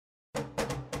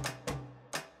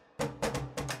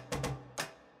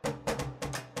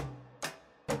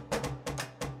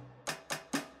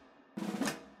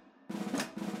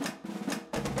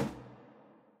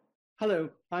Hello,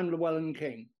 I'm Llewellyn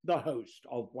King, the host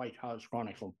of White House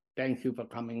Chronicle. Thank you for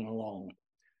coming along.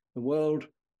 The world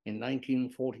in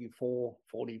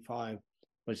 1944-45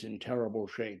 was in terrible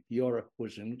shape. Europe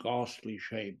was in ghastly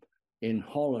shape. In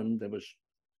Holland, there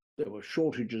were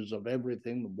shortages of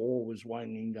everything. The war was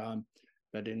winding down.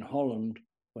 But in Holland,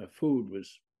 where food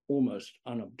was almost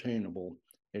unobtainable,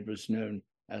 it was known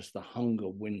as the hunger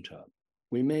winter.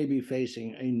 We may be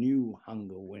facing a new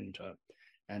hunger winter.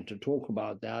 And to talk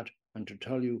about that and to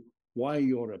tell you why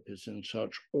Europe is in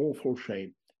such awful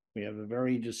shape, we have a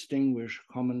very distinguished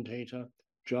commentator,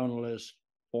 journalist,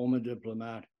 former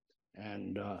diplomat,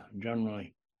 and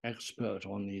generally expert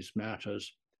on these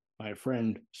matters, my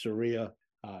friend Saria.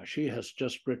 She has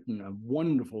just written a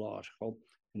wonderful article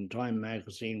in Time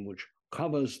magazine which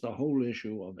covers the whole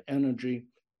issue of energy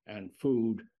and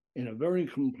food in a very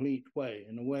complete way,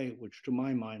 in a way which, to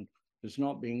my mind, is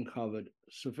not being covered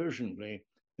sufficiently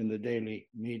in the daily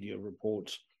media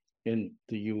reports in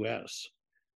the US.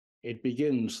 It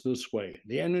begins this way.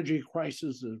 The energy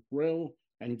crisis is real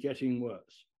and getting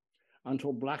worse.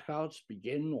 Until blackouts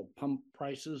begin or pump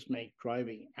prices make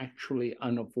driving actually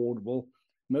unaffordable,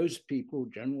 most people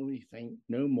generally think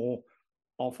no more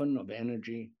often of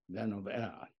energy than of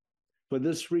air. For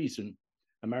this reason,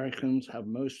 Americans have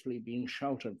mostly been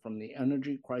sheltered from the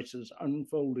energy crisis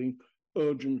unfolding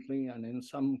urgently and in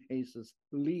some cases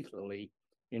lethally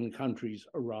in countries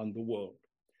around the world.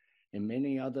 In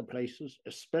many other places,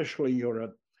 especially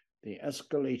Europe, the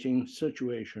escalating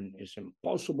situation is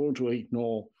impossible to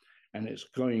ignore and it's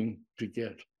going to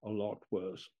get a lot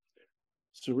worse.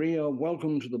 Saria,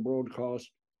 welcome to the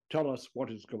broadcast. Tell us what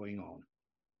is going on.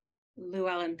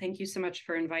 Llewellyn, thank you so much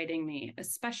for inviting me,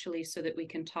 especially so that we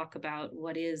can talk about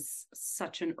what is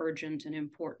such an urgent and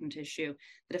important issue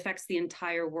that affects the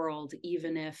entire world,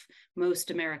 even if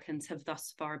most Americans have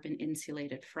thus far been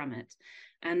insulated from it.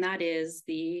 And that is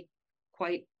the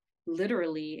quite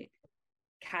literally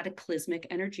cataclysmic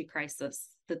energy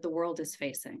crisis that the world is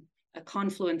facing, a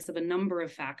confluence of a number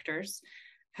of factors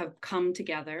have come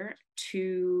together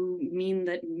to mean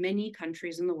that many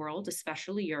countries in the world,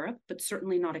 especially Europe, but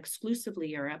certainly not exclusively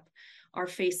Europe, are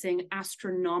facing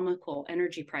astronomical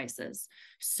energy prices,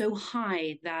 so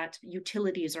high that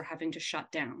utilities are having to shut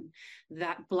down,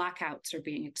 that blackouts are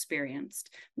being experienced,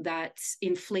 that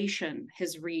inflation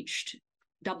has reached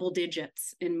double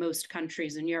digits in most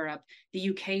countries in Europe. The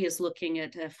UK is looking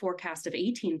at a forecast of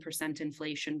 18%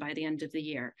 inflation by the end of the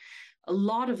year. A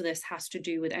lot of this has to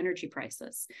do with energy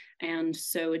prices. And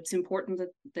so it's important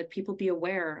that people be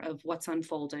aware of what's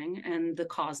unfolding and the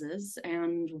causes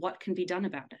and what can be done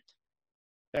about it.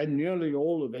 And nearly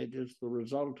all of it is the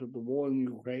result of the war in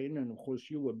Ukraine. And of course,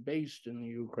 you were based in the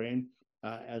Ukraine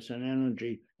as an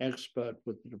energy expert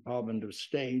with the Department of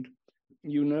State.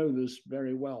 You know this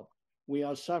very well. We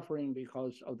are suffering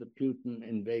because of the Putin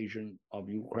invasion of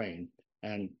Ukraine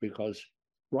and because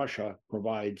Russia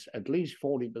provides at least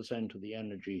 40% of the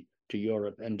energy to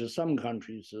Europe and to some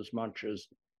countries as much as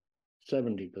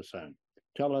 70%.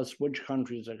 Tell us which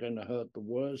countries are going to hurt the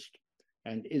worst,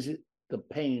 and is it the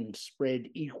pain spread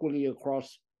equally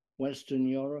across Western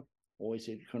Europe, or is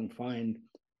it confined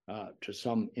to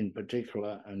some in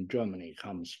particular, and Germany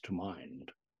comes to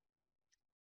mind?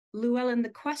 Llewellyn, the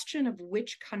question of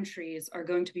which countries are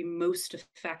going to be most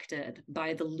affected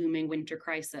by the looming winter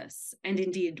crisis, and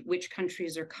indeed which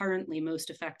countries are currently most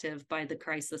affected by the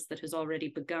crisis that has already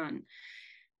begun,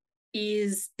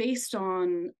 is based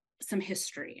on some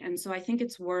history. And so I think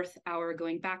it's worth our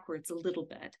going backwards a little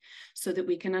bit so that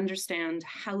we can understand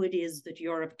how it is that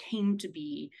Europe came to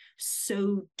be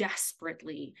so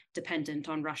desperately dependent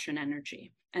on Russian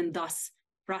energy, and thus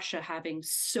Russia having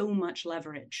so much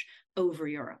leverage over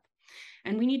Europe.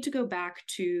 And we need to go back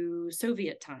to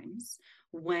Soviet times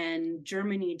when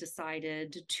Germany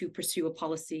decided to pursue a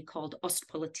policy called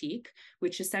Ostpolitik,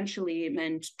 which essentially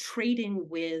meant trading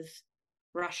with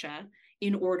Russia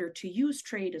in order to use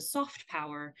trade as soft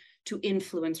power to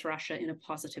influence Russia in a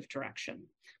positive direction.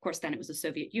 Of course, then it was the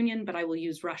Soviet Union, but I will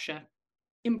use Russia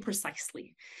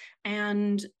imprecisely.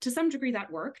 And to some degree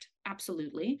that worked,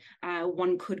 absolutely.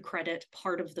 One could credit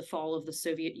part of the fall of the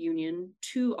Soviet Union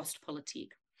to Ostpolitik.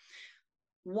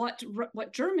 What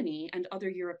Germany and other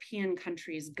European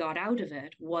countries got out of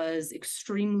it was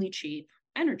extremely cheap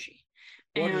energy.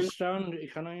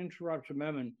 Can I interrupt a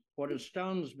moment? What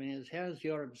astounds me is here's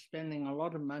Europe spending a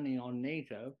lot of money on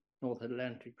NATO, North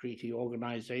Atlantic Treaty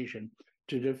Organization,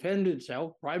 to defend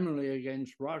itself primarily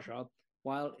against Russia,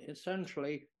 while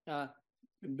essentially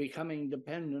becoming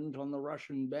dependent on the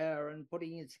Russian bear and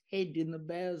putting its head in the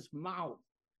bear's mouth.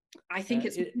 I think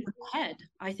it's ahead.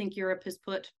 I think Europe has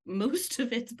put most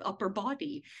of its upper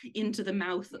body into the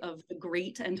mouth of the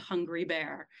great and hungry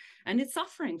bear, and it's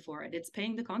suffering for it. It's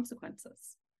paying the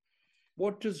consequences.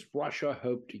 What does Russia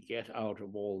hope to get out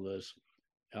of all this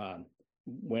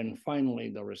when finally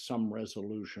there is some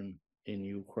resolution in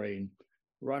Ukraine?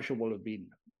 Russia will have been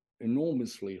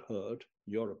enormously hurt.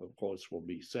 Europe, of course, will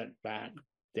be set back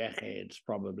decades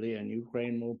probably, and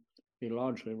Ukraine will be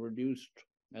largely reduced,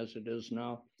 as it is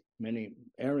now, many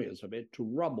areas of it, to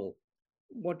rubble.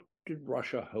 What did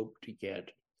Russia hope to get?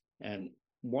 And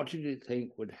what did it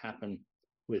think would happen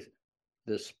with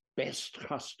this best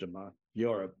customer,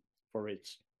 Europe, for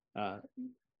its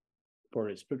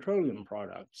petroleum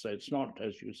products? So it's not,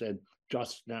 as you said,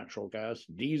 just natural gas,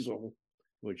 diesel,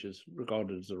 which is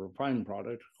regarded as a refined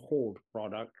product, cold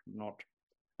product, not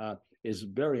is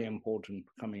very important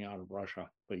coming out of Russia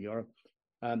for Europe.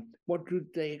 What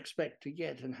did they expect to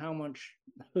get, and how much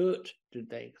hurt did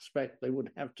they expect they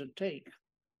would have to take?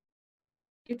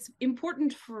 It's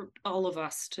important for all of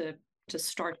us to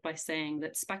start by saying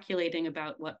that speculating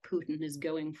about what Putin is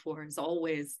going for is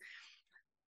always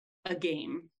a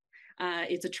game.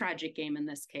 It's a tragic game in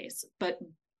this case, but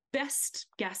best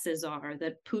guesses are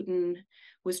that Putin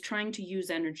was trying to use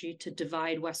energy to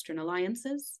divide Western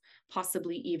alliances,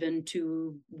 possibly even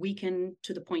to weaken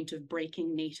to the point of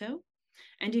breaking NATO.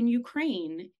 And in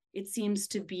Ukraine, it seems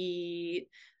to be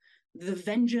the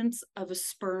vengeance of a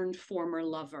spurned former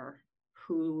lover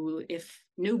who, if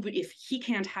he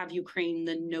can't have Ukraine,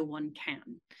 then no one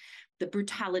can. The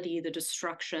brutality, the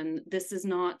destruction, this is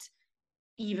not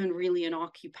even really an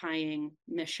occupying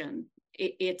mission.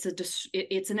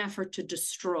 It's an effort to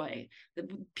destroy.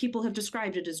 People have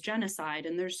described it as genocide,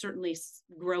 and there's certainly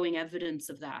growing evidence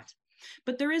of that.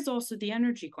 But there is also the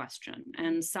energy question,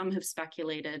 and some have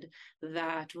speculated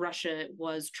that Russia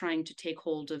was trying to take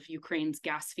hold of Ukraine's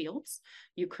gas fields.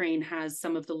 Ukraine has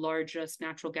some of the largest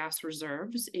natural gas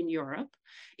reserves in Europe.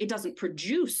 It doesn't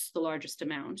produce the largest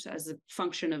amount as a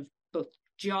function of both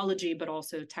geology, but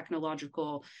also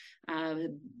technological, a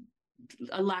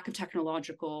lack of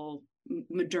technological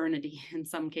modernity in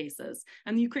some cases.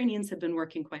 And the Ukrainians have been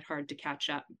working quite hard to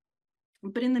catch up.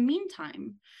 But in the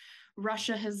meantime,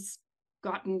 Russia has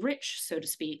gotten rich, so to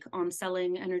speak, on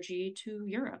selling energy to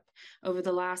Europe. Over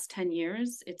the last 10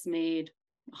 years, it's made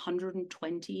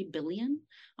 120 billion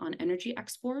on energy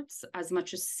exports. As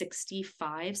much as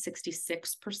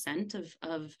 66%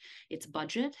 of its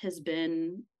budget has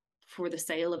been for the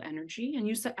sale of energy. And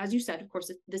as you said, of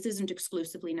course, this isn't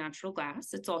exclusively natural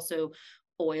gas. It's also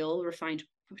oil, refined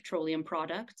petroleum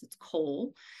products, it's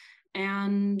coal.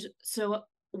 And so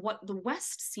what the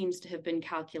West seems to have been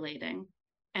calculating,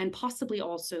 and possibly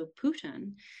also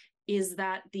Putin, is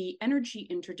that the energy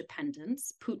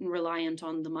interdependence, Putin reliant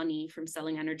on the money from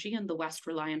selling energy and the West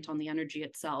reliant on the energy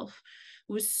itself,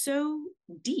 was so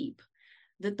deep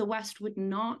that the West would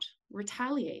not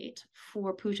retaliate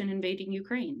for Putin invading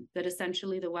Ukraine, that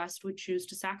essentially the West would choose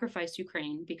to sacrifice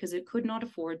Ukraine because it could not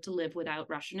afford to live without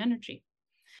Russian energy.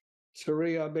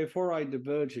 Saria, before I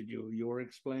diverted you, you were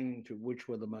explaining to which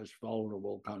were the most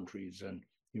vulnerable countries, and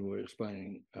you were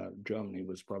explaining Germany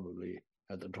was probably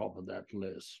at the top of that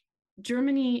list.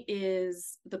 Germany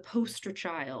is the poster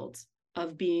child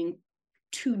of being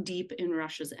too deep in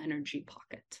Russia's energy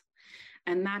pocket.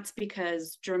 And that's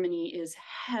because Germany is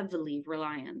heavily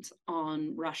reliant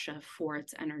on Russia for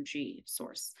its energy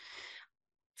source.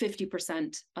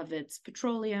 50% of its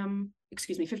petroleum,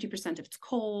 50% of its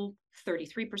coal,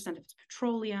 33% of its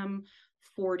petroleum,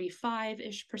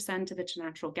 45-ish% of its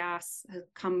natural gas has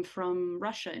come from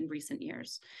Russia in recent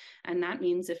years. And that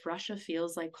means if Russia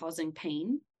feels like causing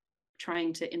pain,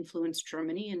 trying to influence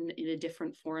Germany in a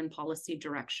different foreign policy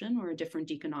direction or a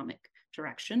different economic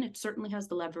direction, it certainly has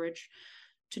the leverage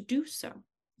to do so.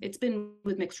 It's been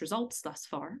with mixed results thus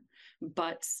far,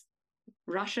 but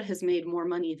Russia has made more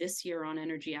money this year on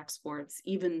energy exports,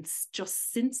 even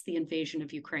just since the invasion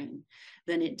of Ukraine,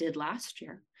 than it did last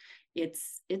year.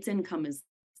 Its income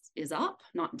is up,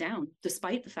 not down,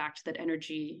 despite the fact that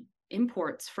energy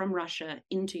imports from Russia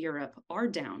into Europe are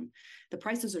down. The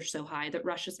prices are so high that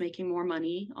Russia's making more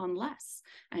money on less.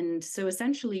 And so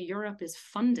essentially Europe is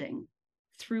funding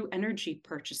through energy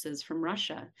purchases from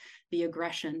Russia the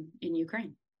aggression in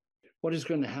Ukraine. What is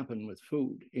going to happen with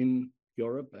food in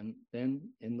Europe and then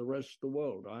in the rest of the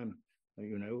world? I'm,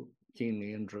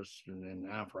 keenly interested in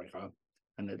Africa,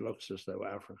 and it looks as though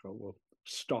Africa will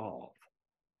starve.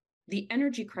 The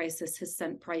energy crisis has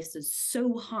sent prices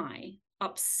so high,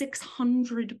 up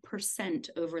 600%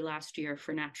 over last year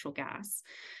for natural gas,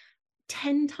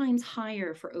 10 times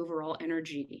higher for overall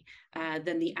energy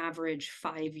than the average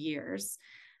 5 years.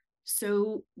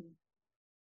 So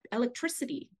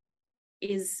electricity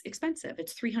is expensive.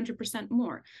 It's 300%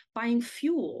 more. Buying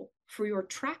fuel for your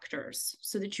tractors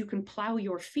so that you can plow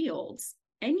your fields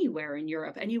anywhere in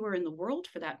Europe, anywhere in the world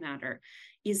for that matter,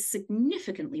 is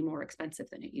significantly more expensive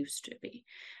than it used to be.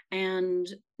 And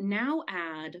now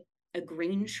add a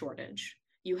grain shortage.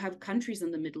 You have countries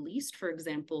in the Middle East, for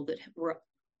example, that were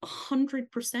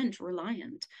 100%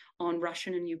 reliant on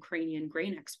Russian and Ukrainian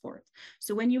grain exports.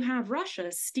 So when you have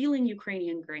Russia stealing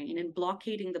Ukrainian grain and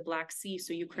blockading the Black Sea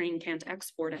so Ukraine can't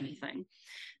export anything,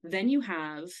 then you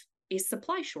have a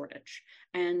supply shortage.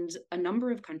 And a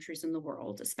number of countries in the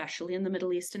world, especially in the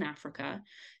Middle East and Africa,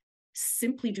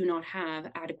 simply do not have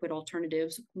adequate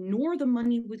alternatives, nor the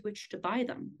money with which to buy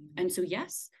them. And so,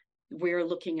 yes, we're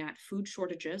looking at food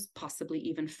shortages, possibly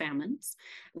even famines.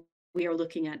 We are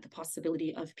looking at the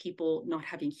possibility of people not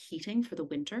having heating for the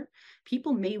winter.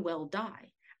 People may well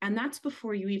die. And that's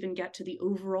before you even get to the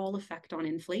overall effect on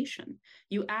inflation.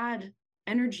 You add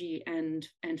energy and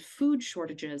food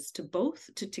shortages to both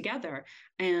together,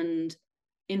 and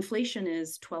inflation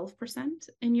is 12%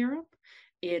 in Europe.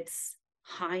 It's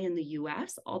high in the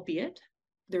US, albeit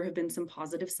there have been some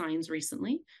positive signs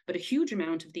recently, but a huge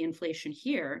amount of the inflation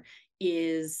here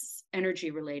is energy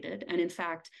related. And in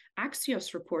fact,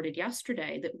 Axios reported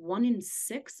yesterday that 1 in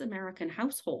 6 American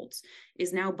households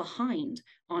is now behind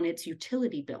on its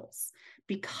utility bills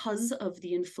because of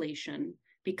the inflation,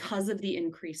 because of the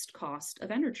increased cost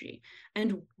of energy.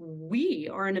 And we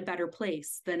are in a better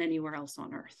place than anywhere else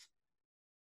on earth.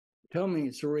 Tell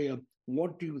me, Saria,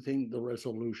 what do you think the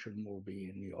resolution will be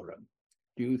in Europe?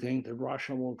 Do you think that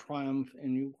Russia will triumph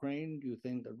in Ukraine? Do you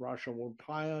think that Russia will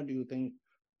tire? Do you think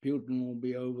Putin will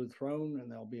be overthrown and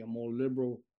there'll be a more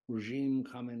liberal regime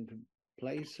come into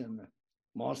place in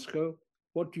Moscow?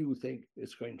 What do you think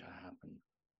is going to happen?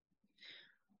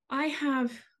 I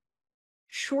have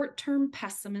short-term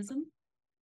pessimism,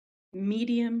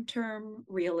 medium-term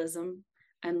realism,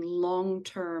 and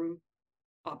long-term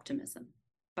optimism,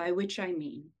 by which I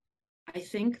mean, I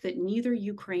think that neither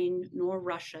Ukraine nor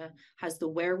Russia has the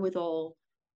wherewithal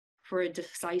for a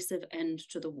decisive end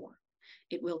to the war.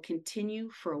 It will continue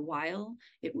for a while.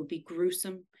 It will be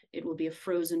gruesome. It will be a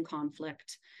frozen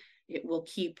conflict. It will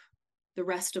keep the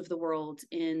rest of the world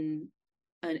in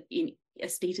a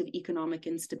state of economic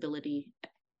instability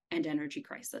and energy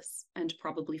crisis, and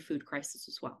probably food crisis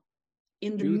as well.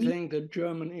 Do you think that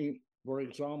Germany, for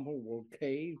example, will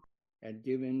cave and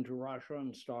give in to Russia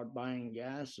and start buying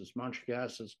gas, as much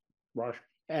gas as Russia,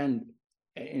 and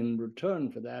in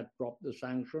return for that, drop the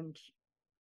sanctions?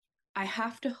 I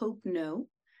have to hope no,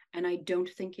 and I don't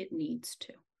think it needs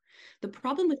to. The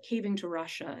problem with caving to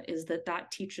Russia is that that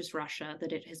teaches Russia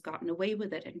that it has gotten away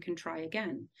with it and can try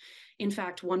again. In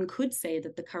fact, one could say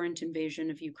that the current invasion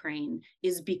of Ukraine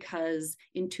is because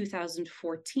in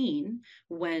 2014,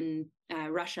 when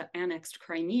Russia annexed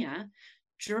Crimea,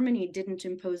 Germany didn't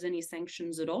impose any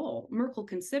sanctions at all. Merkel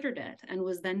considered it and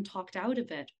was then talked out of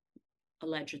it,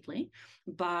 allegedly,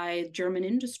 by German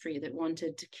industry that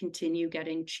wanted to continue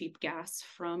getting cheap gas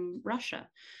from Russia.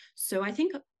 So I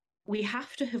think we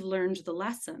have to have learned the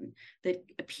lesson that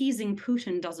appeasing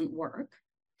Putin doesn't work.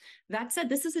 That said,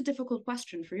 this is a difficult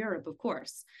question for Europe, of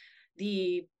course.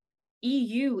 The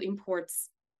EU imports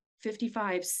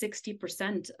 55,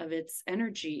 60% of its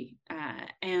energy,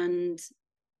 and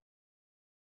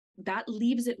that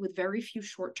leaves it with very few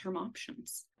short-term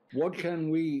options. What can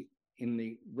we in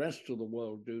the rest of the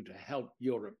world do to help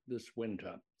Europe this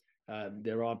winter?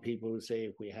 There are people who say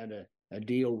if we had a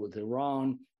deal with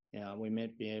Iran, we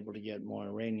might be able to get more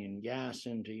Iranian gas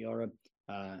into Europe.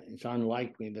 It's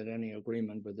unlikely that any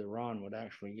agreement with Iran would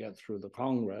actually get through the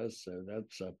Congress, so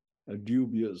that's a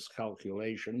dubious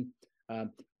calculation.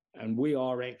 And we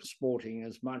are exporting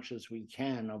as much as we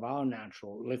can of our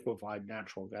liquefied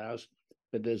natural gas,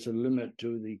 but there's a limit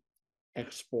to the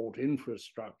export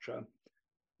infrastructure.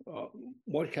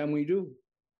 What can we do?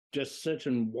 Just sit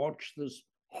and watch this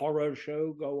horror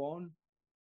show go on?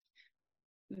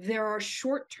 There are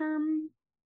short-term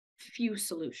few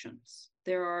solutions.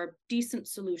 There are decent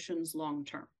solutions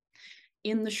long-term.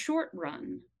 In the short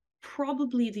run,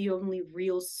 probably the only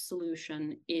real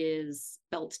solution is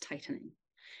belt tightening.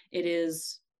 It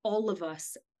is all of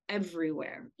us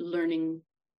everywhere learning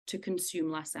to consume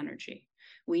less energy.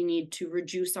 We need to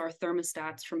reduce our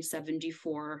thermostats from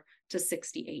 74 to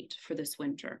 68 for this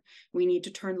winter. We need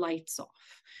to turn lights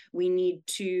off. We need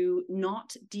to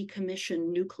not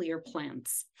decommission nuclear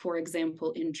plants, for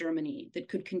example, in Germany, that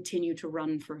could continue to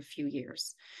run for a few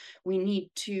years. We need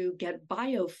to get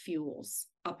biofuels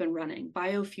up and running.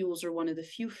 Biofuels are one of the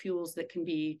few fuels that can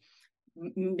be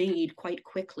made quite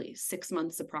quickly, 6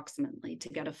 months approximately, to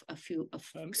get a few.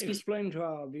 Explain to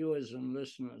our viewers and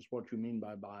listeners what you mean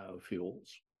by biofuels.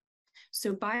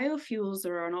 So biofuels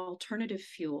are an alternative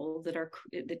fuel that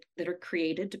are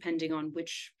created, depending on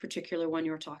which particular one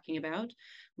you're talking about,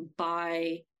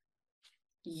 by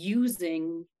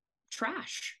using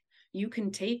trash. You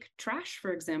can take trash,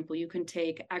 for example, you can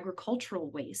take agricultural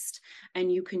waste,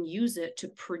 and you can use it to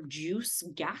produce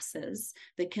gases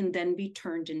that can then be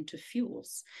turned into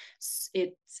fuels.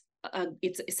 It's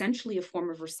essentially a form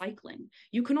of recycling.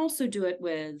 You can also do it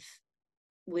with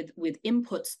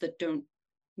inputs that don't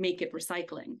make it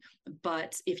recycling.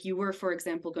 But if you were, for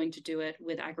example, going to do it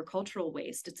with agricultural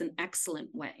waste, it's an excellent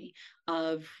way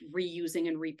of reusing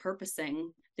and repurposing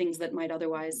things that might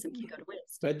otherwise simply go to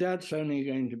waste. But that's only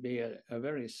going to be a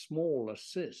very small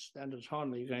assist. That is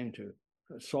hardly going to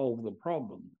solve the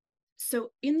problem.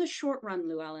 So in the short run,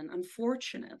 Llewellyn,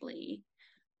 unfortunately,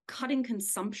 cutting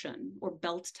consumption or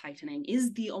belt tightening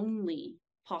is the only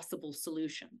possible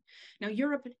solution. Now,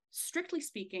 Europe, strictly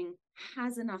speaking,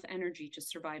 has enough energy to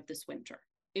survive this winter.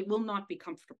 It will not be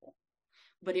comfortable,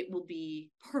 but it will be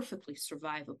perfectly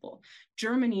survivable.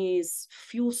 Germany's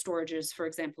fuel storages, for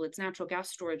example, its natural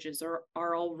gas storages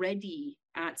are already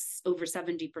at over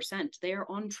 70%. They are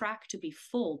on track to be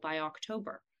full by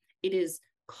October. It is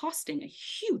costing a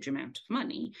huge amount of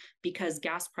money because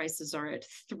gas prices are at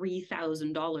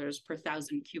 $3,000 per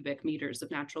 1,000 cubic meters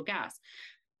of natural gas.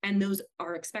 And those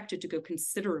are expected to go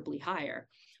considerably higher.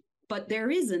 But there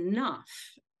is enough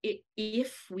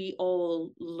if we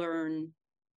all learn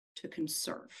to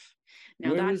conserve.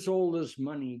 Now, where is all this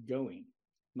money going?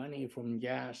 Money from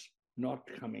gas not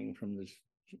coming from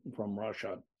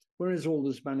Russia. Where is all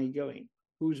this money going?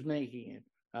 Who's making it?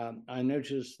 I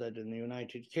noticed that in the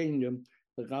United Kingdom,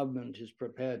 the government is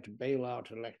prepared to bail out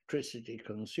electricity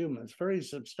consumers very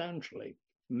substantially,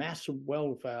 massive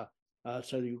welfare,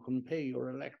 so you can pay your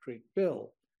electric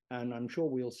bill. And I'm sure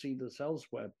we'll see this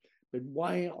elsewhere. But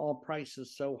why are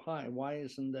prices so high? Why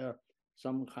isn't there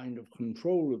some kind of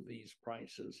control of these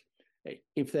prices?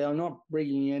 If they are not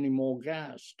bringing any more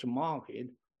gas to market,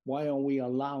 why are we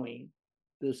allowing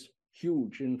this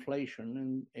huge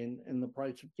inflation in the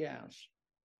price of gas?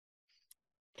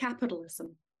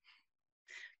 Capitalism.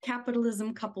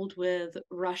 Capitalism coupled with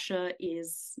Russia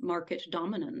is market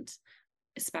dominant,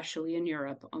 especially in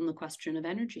Europe, on the question of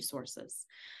energy sources.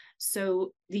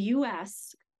 So the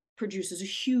US produces a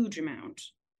huge amount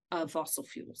of fossil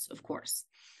fuels, of course,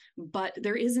 but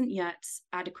there isn't yet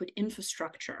adequate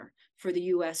infrastructure for the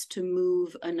US to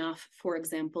move enough, for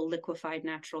example, liquefied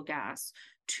natural gas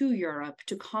to Europe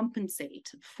to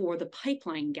compensate for the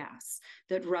pipeline gas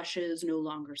that Russia is no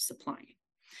longer supplying.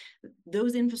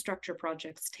 Those infrastructure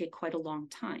projects take quite a long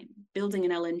time. Building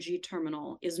an LNG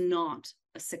terminal is not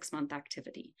a 6-month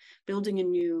activity. Building a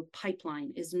new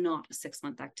pipeline is not a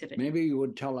 6-month activity. Maybe you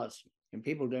would tell us, and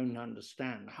people don't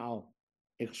understand how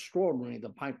extraordinary the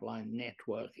pipeline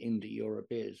network into Europe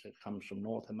is. It comes from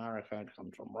North America, it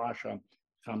comes from Russia,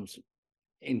 it comes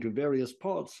into various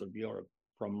parts of Europe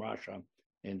from Russia.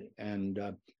 And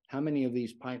how many of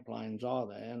these pipelines are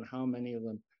there, and how many of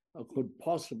them could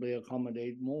possibly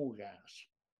accommodate more gas?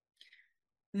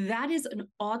 That is an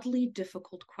oddly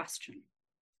difficult question,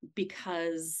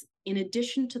 because in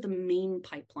addition to the main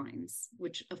pipelines,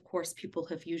 which of course people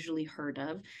have usually heard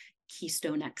of,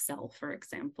 Keystone XL, for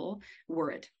example,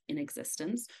 were it in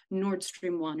existence, Nord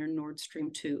Stream 1 or Nord Stream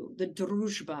 2, the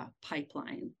Druzhba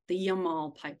pipeline, the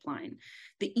Yamal pipeline,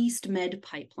 the East Med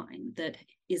pipeline that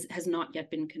has not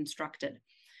yet been constructed.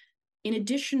 In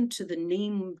addition to the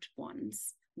named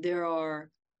ones, there are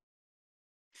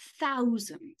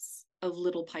thousands of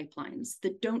little pipelines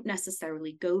that don't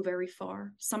necessarily go very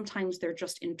far. Sometimes they're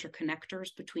just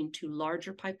interconnectors between two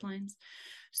larger pipelines.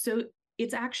 So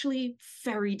it's actually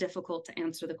very difficult to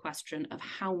answer the question of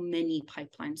how many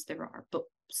pipelines there are. But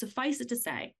suffice it to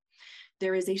say,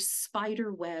 there is a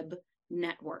spider web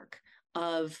network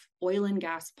of oil and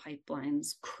gas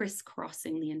pipelines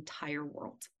crisscrossing the entire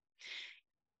world.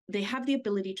 They have the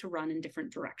ability to run in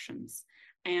different directions,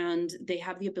 and they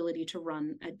have the ability to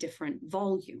run at different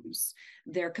volumes.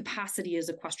 Their capacity is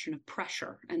a question of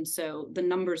pressure, and so the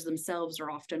numbers themselves are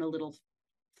often a little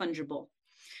fungible.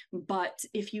 But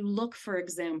if you look, for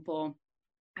example,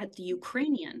 at the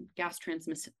Ukrainian gas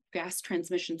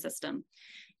transmission system,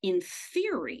 in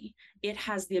theory, it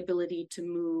has the ability to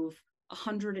move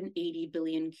 180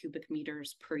 billion cubic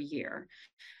meters per year.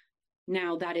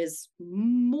 Now, that is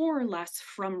more or less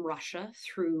from Russia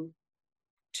through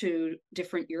to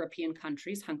different European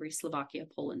countries, Hungary, Slovakia,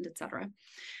 Poland, etc.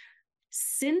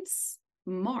 Since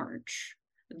March,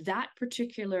 that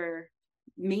particular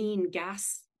main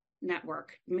gas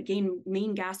network,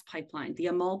 main gas pipeline, the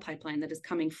Yamal pipeline that is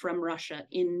coming from Russia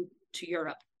into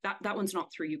Europe, that one's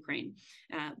not through Ukraine,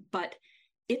 but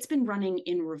it's been running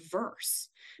in reverse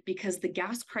because the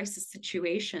gas crisis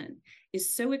situation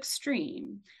is so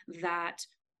extreme that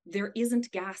there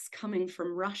isn't gas coming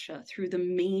from Russia through the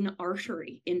main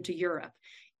artery into Europe.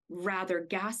 Rather,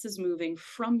 gas is moving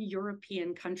from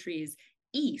European countries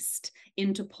east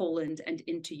into Poland and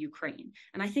into Ukraine.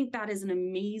 And I think that is an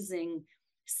amazing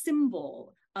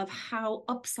symbol of how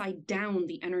upside down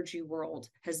the energy world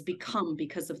has become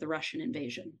because of the Russian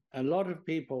invasion. A lot of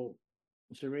people,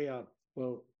 Saria,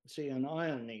 will see an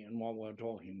irony in what we're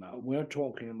talking about. We're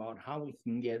talking about how we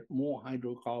can get more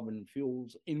hydrocarbon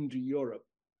fuels into Europe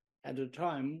at a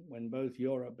time when both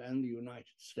Europe and the United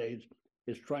States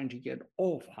is trying to get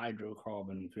off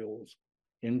hydrocarbon fuels,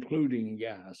 including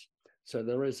gas. So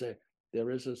there is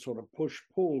a sort of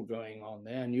push-pull going on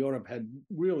there, and Europe had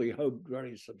really hoped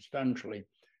very substantially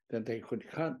that they could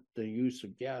cut the use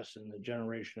of gas in the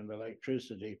generation of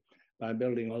electricity by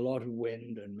building a lot of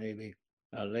wind and maybe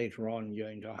later on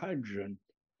going to hydrogen.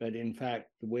 But in fact,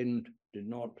 the wind did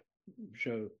not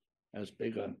show as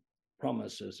big a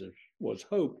promise as it was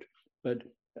hoped. But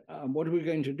what are we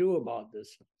going to do about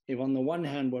this? If on the one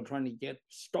hand, we're trying to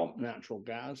stop natural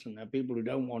gas, and there are people who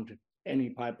don't want any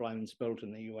pipelines built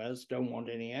in the US, don't want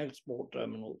any export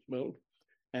terminals built,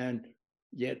 and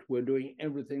yet we're doing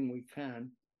everything we can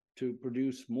to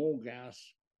produce more gas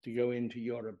to go into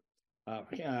Europe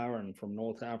here and from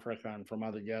North Africa and from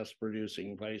other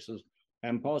gas-producing places,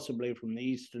 and possibly from the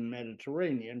Eastern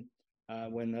Mediterranean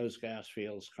when those gas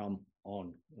fields come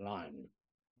online.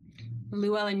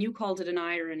 Llewellyn, you called it an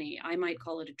irony. I might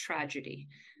call it a tragedy.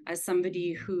 As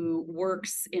somebody who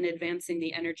works in advancing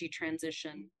the energy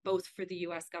transition, both for the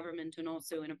US government and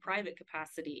also in a private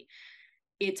capacity,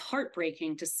 it's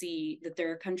heartbreaking to see that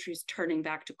there are countries turning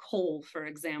back to coal, for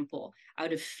example,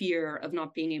 out of fear of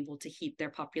not being able to heat their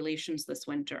populations this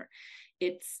winter.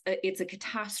 It's a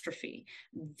catastrophe.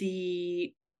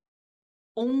 The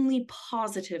only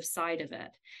positive side of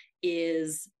it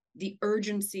is the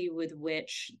urgency with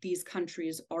which these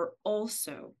countries are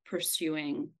also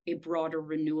pursuing a broader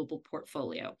renewable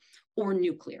portfolio or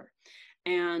nuclear.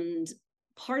 And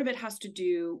part of it has to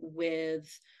do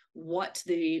with what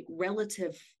the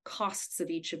relative costs of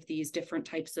each of these different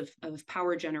types of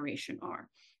power generation are.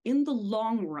 In the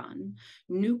long run,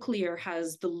 nuclear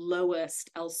has the lowest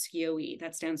LCOE,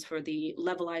 that stands for the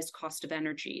levelized cost of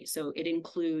energy. So it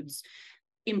includes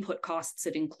input costs,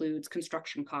 it includes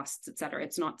construction costs, et cetera.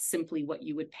 It's not simply what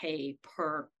you would pay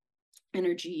per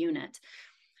energy unit.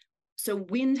 So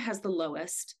wind has the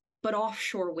lowest, but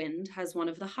offshore wind has one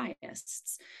of the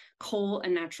highest. Coal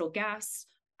and natural gas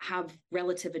have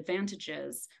relative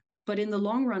advantages, but in the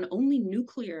long run, only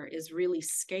nuclear is really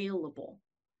scalable.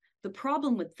 The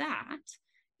problem with that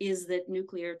is that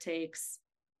nuclear takes,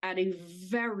 at a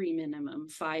very minimum,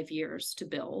 5 years to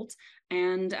build,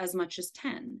 and as much as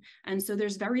 10. And so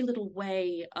there's very little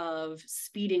way of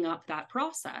speeding up that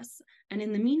process. And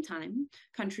in the meantime,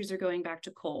 countries are going back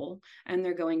to coal, and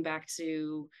they're going back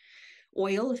to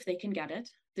oil if they can get it.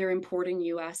 They're importing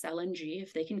US LNG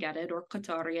if they can get it, or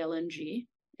Qatari LNG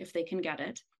if they can get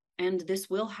it. And this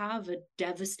will have a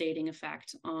devastating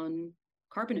effect on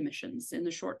carbon emissions in the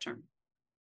short term.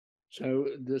 So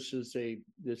this is a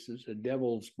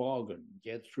devil's bargain.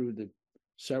 Get through the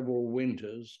several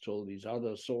winters till these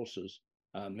other sources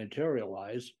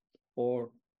materialize,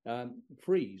 or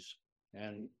freeze.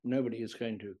 And nobody is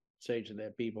going to say to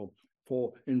their people,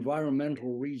 for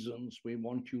environmental reasons, we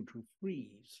want you to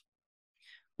freeze.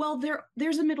 Well,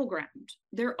 there's a middle ground.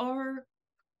 There are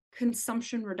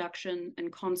consumption reduction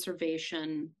and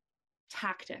conservation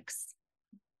tactics,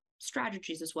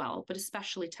 strategies as well, but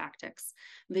especially tactics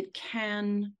that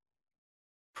can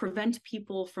prevent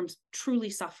people from truly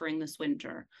suffering this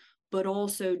winter, but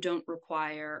also don't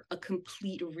require a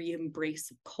complete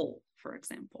re-embrace of coal, for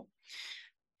example.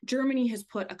 Germany has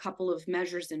put a couple of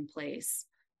measures in place.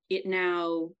 It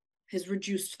now has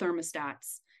reduced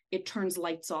thermostats. It turns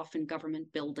lights off in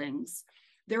government buildings.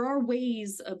 There are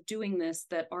ways of doing this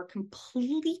that are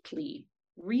completely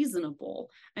reasonable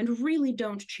and really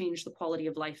don't change the quality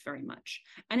of life very much.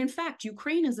 And in fact,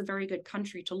 Ukraine is a very good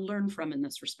country to learn from in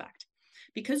this respect.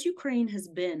 Because Ukraine has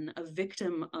been a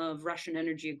victim of Russian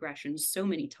energy aggression so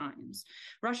many times,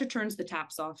 Russia turns the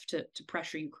taps off to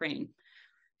pressure Ukraine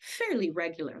fairly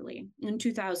regularly. In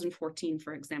 2014,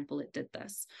 for example, it did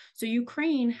this. So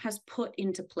Ukraine has put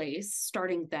into place,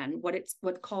 starting then, what's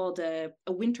called a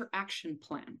winter action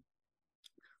plan,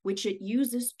 which it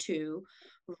uses to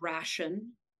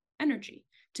ration energy.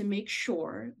 to make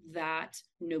sure that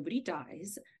nobody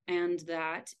dies and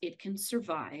that it can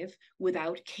survive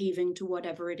without caving to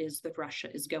whatever it is that Russia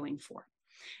is going for.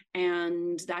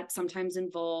 And that sometimes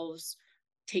involves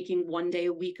taking one day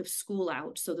a week of school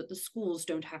out so that the schools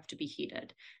don't have to be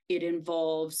heated. It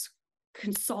involves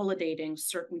consolidating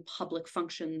certain public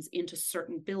functions into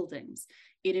certain buildings.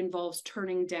 It involves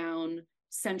turning down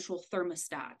central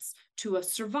thermostats to a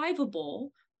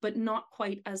survivable but not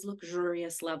quite as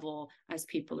luxurious level as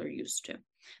people are used to.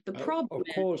 The problem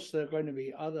of course, there are going to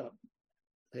be other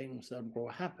things that will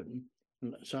happen,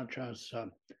 such as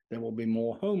there will be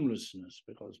more homelessness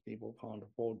because people can't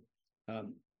afford to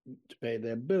pay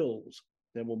their bills.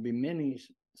 There will be many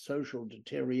social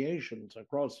deteriorations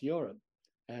across Europe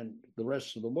and the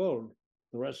rest of the world.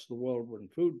 The rest of the world, when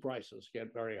food prices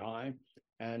get very high,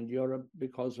 and Europe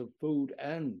because of food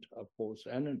and, of course,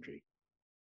 energy.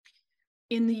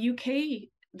 In the UK,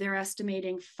 they're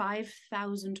estimating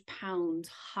 £5,000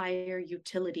 higher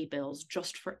utility bills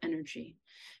just for energy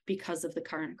because of the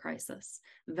current crisis.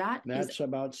 That's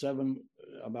about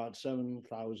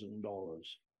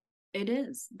 $7,000. It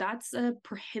is. That's a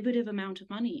prohibitive amount of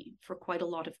money for quite a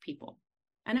lot of people.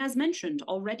 And as mentioned,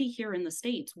 already here in the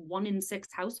States, 1 in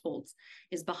 6 households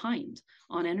is behind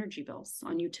on energy bills,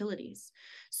 on utilities.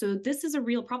 So this is a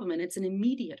real problem, and it's an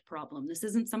immediate problem. This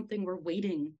isn't something we're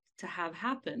waiting to have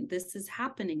happen. This is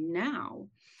happening now.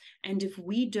 And if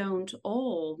we don't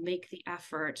all make the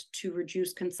effort to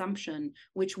reduce consumption,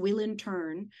 which will in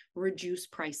turn reduce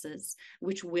prices,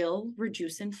 which will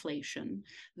reduce inflation,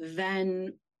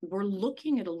 then we're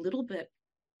looking at a little bit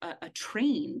a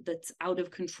train that's out of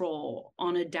control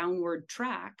on a downward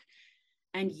track.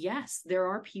 And yes, there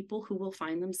are people who will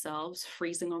find themselves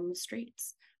freezing on the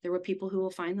streets. There are people who will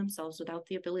find themselves without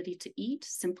the ability to eat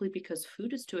simply because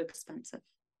food is too expensive.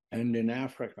 And in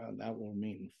Africa, that will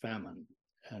mean famine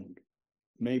and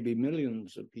maybe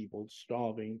millions of people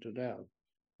starving to death,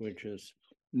 which is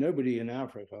nobody in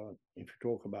Africa, if you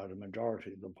talk about a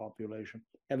majority of the population,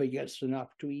 ever gets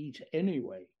enough to eat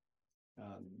anyway.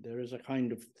 There is a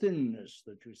kind of thinness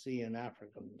that you see in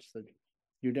Africans that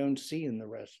you don't see in the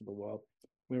rest of the world.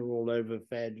 We're all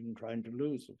overfed and trying to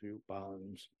lose a few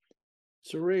pounds.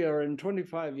 Surya, in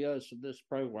 25 years of this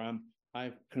program,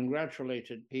 I've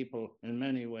congratulated people in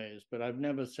many ways, but I've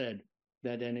never said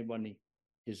that anybody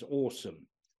is awesome,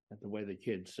 the way the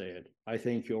kids say it. I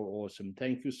think you're awesome.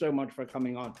 Thank you so much for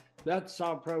coming on. That's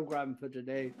our program for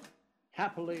today.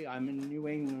 Happily, I'm in New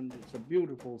England. It's a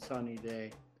beautiful sunny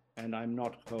day, and I'm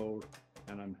not cold,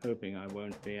 and I'm hoping I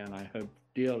won't be, and I hope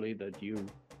dearly that you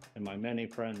and my many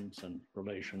friends and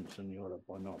relations in Europe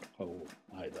are not cold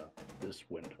either this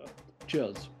winter.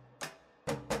 Cheers.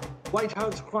 White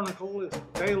House Chronicle is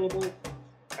available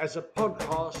as a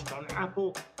podcast on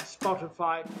Apple,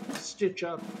 Spotify,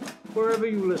 Stitcher, wherever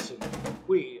you listen.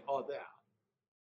 We